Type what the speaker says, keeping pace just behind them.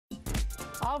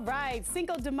All right,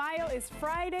 Cinco de Mayo is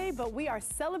Friday, but we are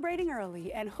celebrating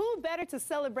early. And who better to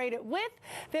celebrate it with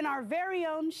than our very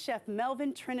own Chef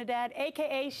Melvin Trinidad,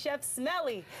 a.k.a. Chef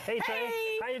Smelly. Hey, Trey.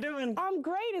 How you doing? I'm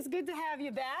great. It's good to have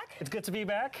you back. It's good to be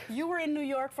back. You were in New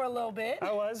York for a little bit.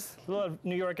 I was. A little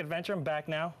New York adventure. I'm back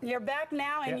now. You're back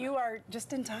now, and you are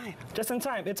just in time. Just in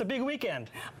time. It's a big weekend.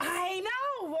 I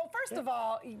know. Well, first of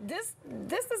all, this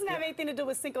doesn't have anything to do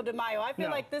with Cinco de Mayo. I feel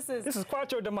like this is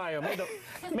Cuatro de Mayo. May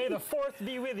the 4th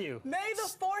be with you. May the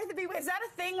 4th be with you. Is that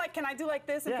a thing? Like, can I do like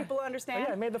this and people understand?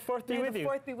 Oh, yeah, may the 4th be with you. May the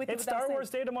 4th be with you. It's Star Wars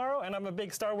Day tomorrow, and I'm a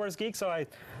big Star Wars geek, so I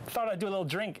thought I'd do a little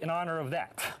drink in honor of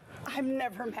that. I'm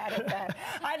never mad at that.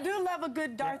 I do love a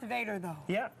good Darth Vader, though.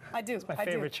 Yeah. I do. It's my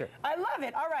favorite shirt. I love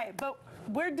it. All right, but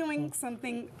we're doing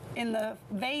something in the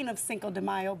vein of Cinco de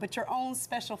Mayo, but your own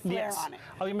special flair on it.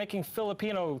 I'll be making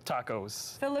Filipino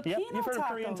tacos. Filipino tacos. You've heard of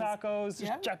Korean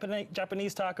tacos,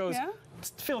 Japanese tacos. Yeah.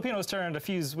 It's Filipinos' turn to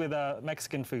fuse with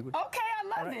Mexican food. Okay,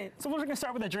 I love it. So we're going to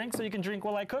start with a drink so you can drink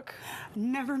while I cook.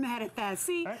 Never mad at that.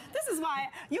 See, this is why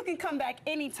you can come back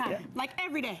anytime, like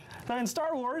every day. So in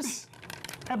Star Wars,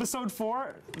 Episode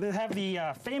 4, they have the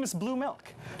famous blue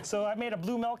milk. So I made a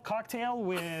blue milk cocktail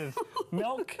with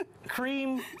milk,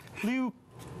 cream, blue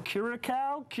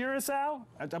curacao.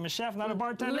 I'm a chef, not a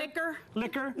bartender.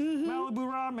 Liquor, Malibu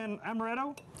rum, and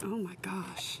amaretto. Oh my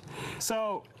gosh.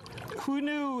 So who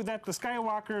knew that the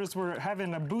Skywalkers were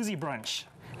having a boozy brunch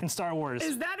in Star Wars?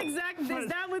 Is that exactly,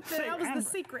 that was the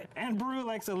secret? And Brew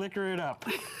likes to liquor it up.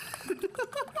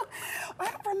 I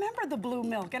remember the blue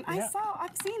milk, and I've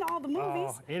seen all the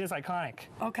movies. Oh, it is iconic.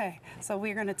 Okay, so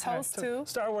we're gonna toast to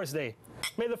Star Wars Day.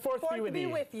 May the 4th be with you.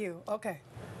 Be with you. Okay.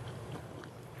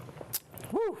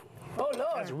 Woo! Oh Lord.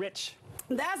 That's rich.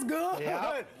 That's good.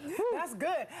 Yeah. That's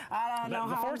good. I don't know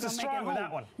the how force is strong with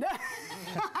that one.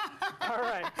 All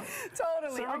right.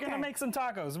 Totally. So we're gonna make some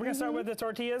tacos. We're gonna start with the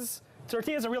tortillas.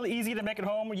 Tortillas are really easy to make at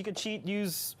home. You could cheat,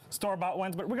 use store-bought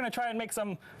ones, but we're gonna try and make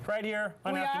some right here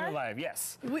on Afternoon Live.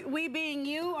 Yes. We being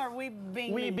you, or we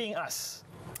being we being us.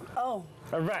 Oh.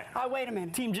 All right. Oh, wait a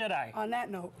minute. Team Jedi. On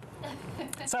that note.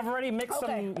 So I've already mixed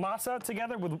some masa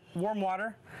together with warm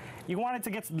water. You want it to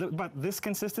get about this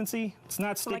consistency. It's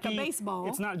not sticky. Like a baseball.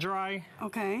 It's not dry.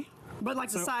 Okay. But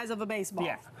like the size of a baseball.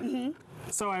 Yeah.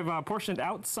 So I've portioned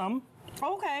out some.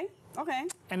 Okay. Okay.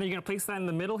 And then you're gonna place that in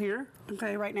the middle here.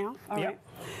 Okay, right now? All right.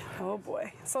 Oh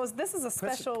boy. So this is a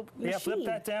special machine. Yeah, flip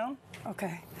that down.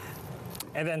 Okay.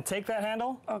 And then take that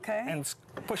handle. Okay. And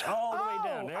push all the way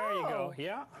down. There you go.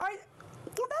 Yeah.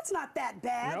 Well, that's not that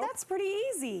bad. Nope. That's pretty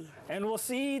easy. And we'll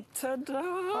see. Ta-da.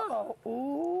 Uh-oh.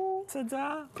 Ooh.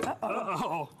 Ta-da.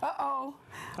 Uh-oh. Uh-oh.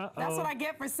 Uh-oh. That's what I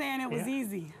get for saying it was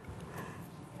easy.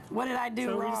 What did I do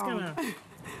wrong? We're just gonna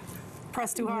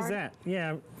press too hard? Use that.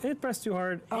 Yeah, it pressed too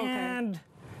hard. Okay. And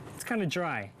it's kind of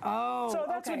dry. Oh, so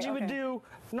that's what you would do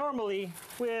normally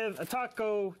with a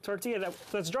taco tortilla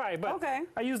that's dry. But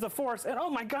I use the force, and oh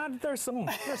my God, there's some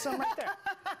right there.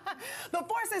 The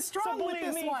force is strong with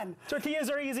this one. Tortillas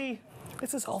are easy.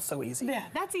 This is also easy. Yeah,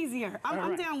 that's easier.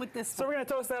 I'm down with this one. So we're gonna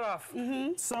toast that off.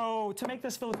 So to make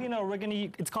this Filipino, we're gonna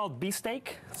use, it's called Bistek.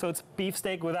 So it's beef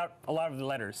steak without a lot of the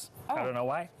letters. I don't know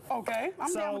why. Okay,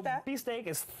 I'm down with that. So Bistek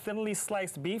is thinly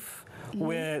sliced beef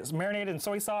with marinated in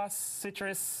soy sauce,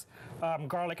 citrus,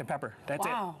 garlic, and pepper. That's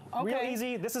it. Okay. Real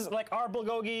easy. This is like our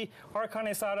bulgogi, our carne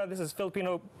asada. This is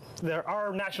Filipino,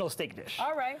 our national steak dish.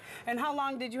 All right. And how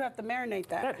long did you have to marinate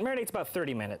that? That marinates about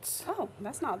 30 minutes. Oh,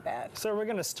 that's not bad. So we're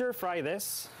gonna stir fry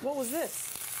this. What was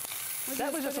this?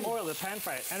 That was just some oil to pan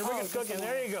fry it. And we're gonna cook it.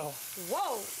 There you go.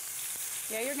 Whoa.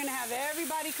 Yeah, you're gonna have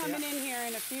everybody coming in here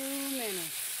in a few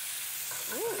minutes.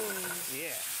 Ooh.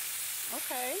 Yeah.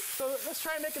 Okay. So let's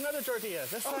try and make another tortilla.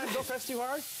 This time, don't press too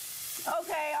hard.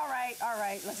 Okay, all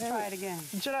right. Let's try it again.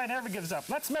 Jedi never gives up.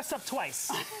 Let's mess up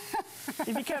twice.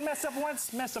 If you can't mess up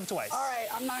once, mess up twice. All right,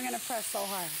 I'm not gonna press so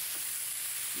hard.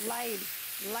 Light.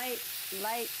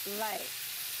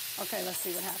 Okay, let's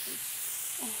see what happens.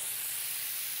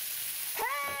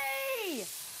 Hey!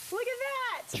 Look at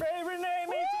that! Trey Renee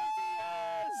made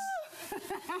tortillas!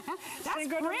 That's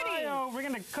Cinco de pretty. Mayo. We're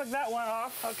gonna cook that one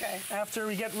off. Okay. After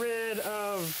we get rid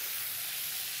of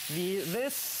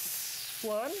this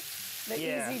one. The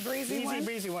easy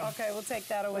breezy one? Okay, we'll take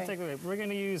that away. We're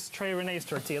gonna use Trey Renee's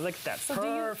tortilla. Look at that. So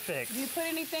perfect. Do you put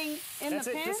anything in the pan? That's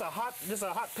it. Just a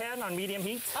hot pan on medium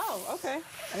heat. Oh, okay.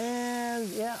 And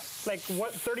like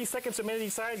 30 seconds a minute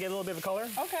each side, get a little bit of color.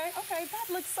 Okay. That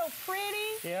looks so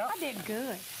pretty. Yeah. I did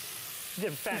good. You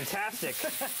did fantastic.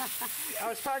 I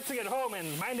was practicing at home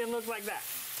and mine didn't look like that.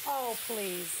 Oh,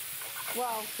 please.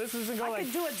 Well, this isn't going I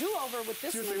could do a do-over with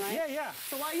this one, right? Yeah.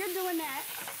 So while you're doing that,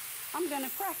 I'm gonna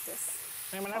practice.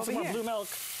 I'm gonna add over some more here. blue milk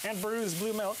and bruised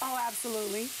blue milk. Oh,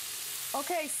 absolutely.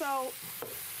 Okay, so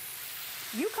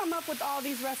you come up with all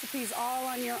these recipes all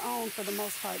on your own for the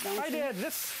most part, don't you? I did.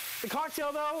 The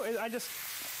cocktail though,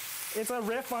 it's a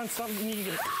riff on something you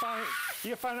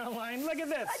can find online. Look at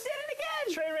this. I did it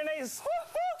again. Trey Renee's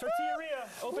Tortilleria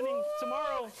opening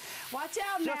tomorrow. Watch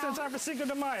out now. Just in time for Cinco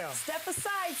de Mayo. Step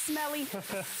aside, Smelly.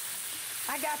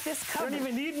 I got this You covered. don't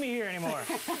even need me here anymore.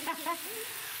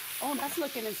 Oh, that's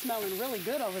looking and smelling really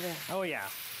good over there. Oh yeah.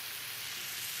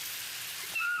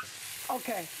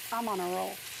 Okay, I'm on a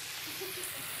roll.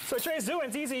 So what Trey's doing,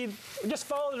 it's easy. Just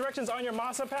follow the directions on your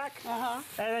masa pack, and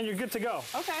then you're good to go.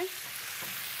 Okay.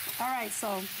 All right,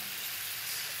 so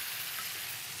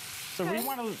We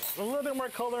want a little bit more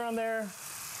color on there.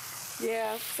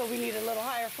 yeah, so we need a little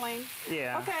higher flame.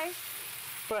 Yeah. Okay.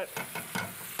 But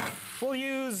we'll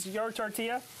use your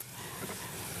tortilla.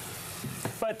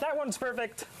 But that one's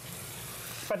perfect.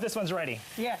 But this one's ready.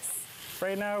 Yes.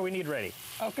 Right now, we need ready.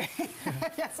 Okay.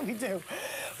 Yes, we do.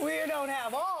 We don't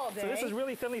have all day. So this is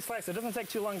really thinly sliced. It doesn't take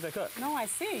too long to cook. No, I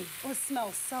see. Oh, it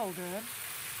smells so good.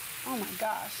 Oh my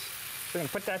gosh. We're gonna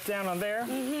put that down on there. A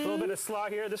little bit of slaw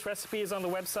here. This recipe is on the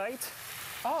website.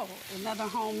 Oh, another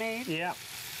homemade. Yeah.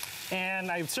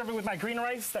 And I serve it with my green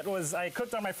rice I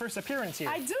cooked on my first appearance here.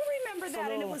 I do remember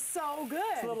that, and it was so good.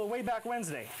 It's a little way back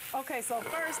Wednesday. Okay, so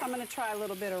first I'm gonna try a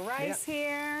little bit of rice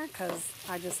here, because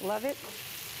I just love it.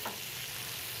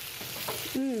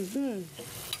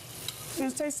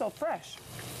 It tastes so fresh.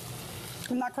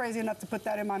 I'm not crazy enough to put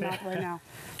that in my mouth right now.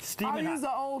 I'll Steaming use hot.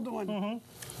 the old one.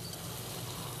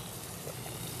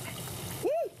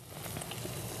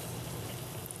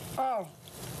 Oh,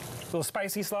 Little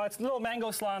spicy slaw. It's a little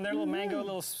mango slaw in there. A little mango, a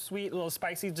little sweet, a little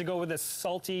spicy to go with this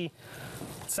salty,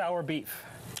 sour beef.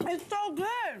 it's so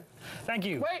good. Thank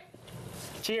you. Wait,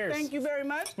 Cheers. thank you very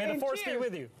much. May the and force be cheers.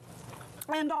 with you.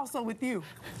 And also with you.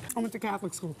 I went to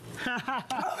Catholic school. All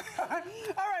right,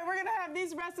 we're gonna have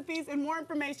these recipes and more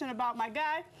information about my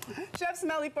guy, Chef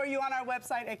Smelly, for you on our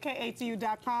website at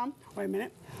katu.com. Wait a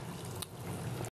minute.